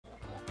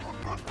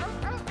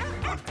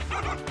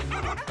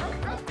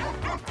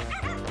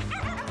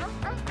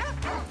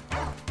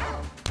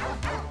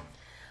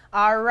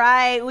All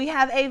right, we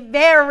have a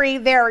very,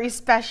 very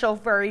special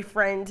furry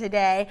friend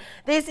today.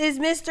 This is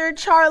Mr.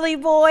 Charlie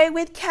Boy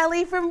with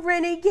Kelly from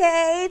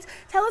Renegade.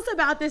 Tell us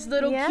about this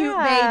little cute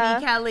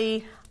baby,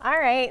 Kelly. All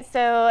right,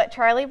 so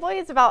Charlie Boy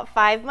is about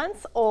 5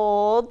 months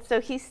old,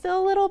 so he's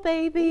still a little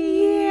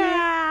baby.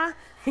 Yeah.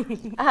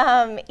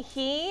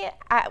 He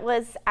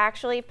was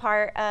actually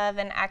part of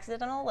an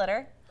accidental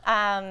litter.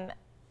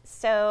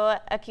 So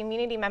a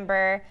community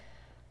member,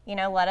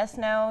 let us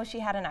know she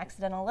had an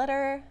accidental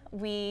litter.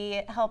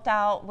 We helped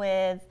out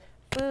with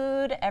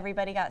food.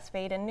 Everybody got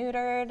spayed and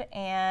neutered,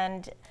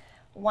 and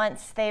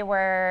once they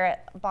were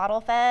bottle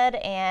fed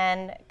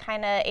and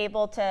kind of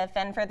able to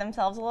fend for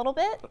themselves a little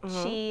bit,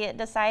 she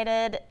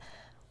decided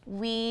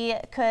we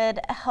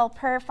could help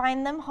her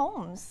find them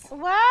homes.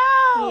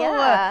 Wow.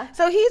 Yeah.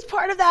 So he's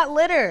part of that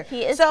litter.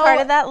 He is part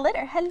of that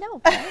litter.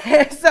 Hello.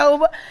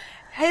 So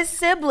his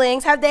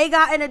siblings, have they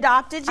gotten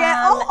adopted yet?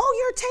 Oh,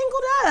 you're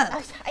tangled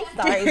up. I'm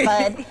sorry,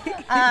 bud.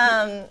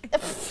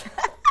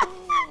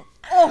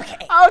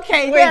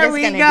 Okay, there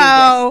we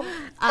go.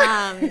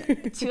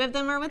 2 of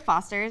them are with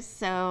fosters,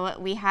 so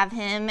we have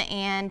him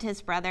and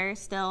his brother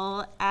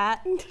still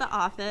at the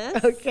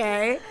office.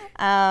 Okay.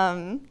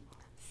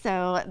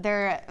 So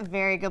they're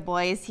very good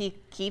boys. He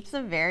keeps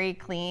a very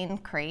clean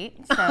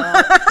crate,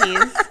 so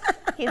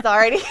he's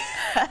already.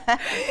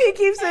 He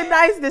keeps it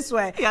nice this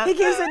way. Yeah. He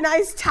keeps a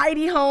nice,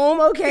 tidy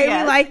home. Okay,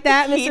 yes, we like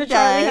that. Mr.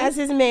 Charlie has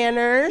his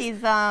manners.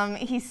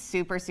 He's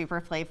super,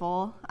 super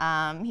playful.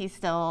 He's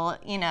still,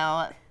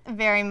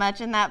 very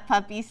much in that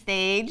puppy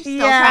stage,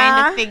 still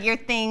trying to figure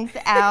things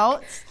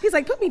out. He's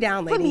like, put me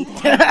down, lady.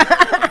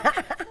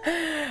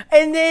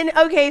 And then,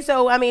 okay,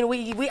 so I mean,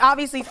 we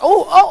obviously. Wait a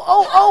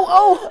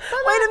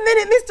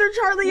minute, Mr.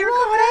 Charlie, you're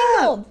caught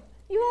up.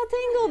 You all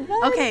tangled,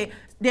 bud. Okay.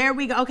 There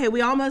we go. Okay,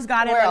 we almost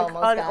got it.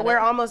 We're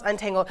almost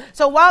untangled.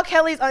 So while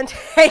Kelly's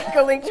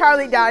untangling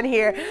Charlie down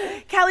here,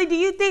 Kelly, do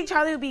you think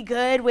Charlie would be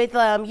good with,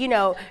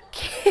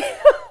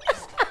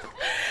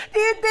 do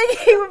you think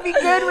he would be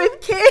good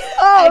with kids?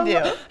 I do.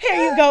 Here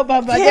you go,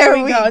 Bubba.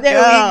 There we go. There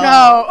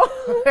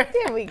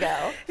we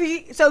go.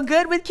 So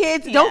good with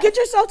kids. Yes. Don't get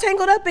yourself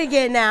tangled up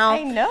again now.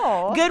 I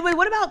know. Good with,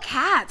 what about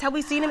cats? Have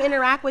we seen him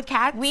interact with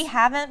cats? We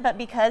haven't, but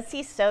because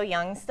he's so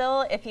young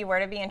still, if he were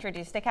to be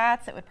introduced to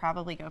cats, it would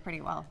probably go pretty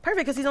well.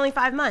 Perfect, because he's only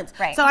 5 months.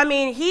 Right. So, I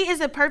mean, he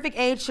is a perfect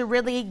age to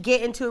really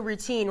get into a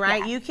routine,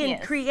 right? Yeah, you can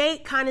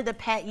create kind of the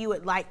pet you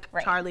would like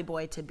Charlie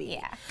Boy to be.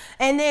 Yeah.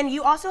 And then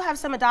you also have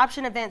some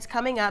adoption events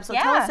coming up, so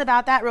tell us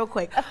about that real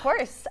quick. Of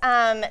course.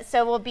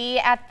 So we'll be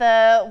at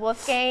the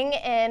Wolfgang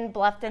in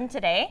Bluffton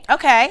today.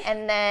 Okay.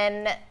 And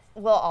then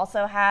we'll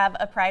also have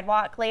a Pride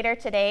Walk later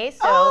today,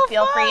 so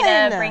feel free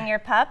to bring your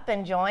pup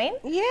and join.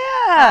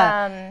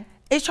 Yeah.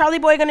 Is Charlie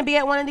Boy going to be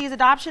at one of these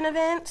adoption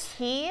events?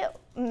 He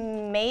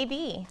may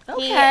be.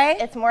 Okay.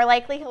 It's more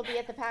likely he'll be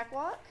at the Pack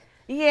Walk.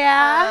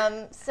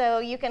 Yeah. So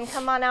you can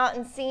come on out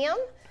and see him.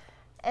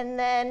 And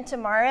then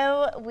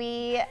tomorrow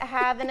we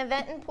have an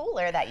event in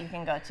Pooler that you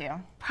can go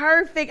to.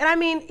 Perfect. And I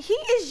mean, he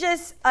is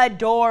just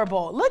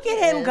adorable. Look at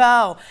him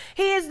go.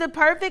 He is the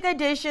perfect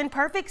addition,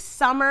 perfect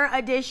summer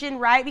addition,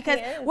 right?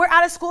 Because we're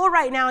out of school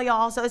right now,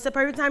 y'all. So it's the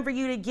perfect time for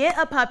you to get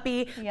a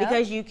puppy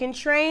because you can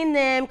train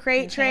them,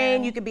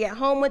 train. You can be at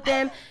home with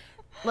them.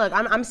 Look,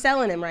 I'm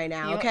selling him right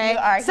now, okay? You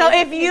are. So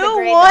if you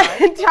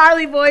want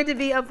Charlie Boy to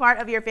be a part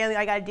of your family,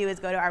 all you gotta do is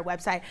go to our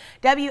website,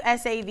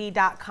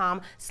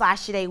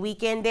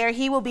 wsav.com/todayweekend. There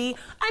he will be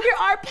under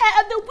our pet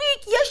of the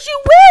week. Yes,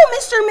 you will,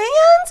 Mr.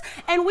 Mans.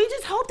 And we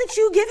just hope that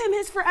you give him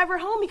his forever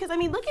home because, I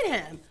mean, look at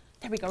him.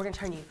 There we go, we're gonna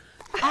turn you.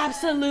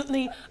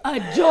 Absolutely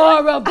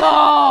adorable.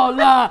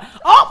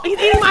 Oh, he's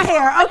eating my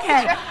hair.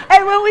 Okay.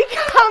 And when we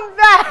come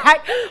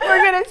back,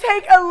 we're gonna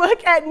take a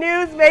look at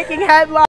news making headlines.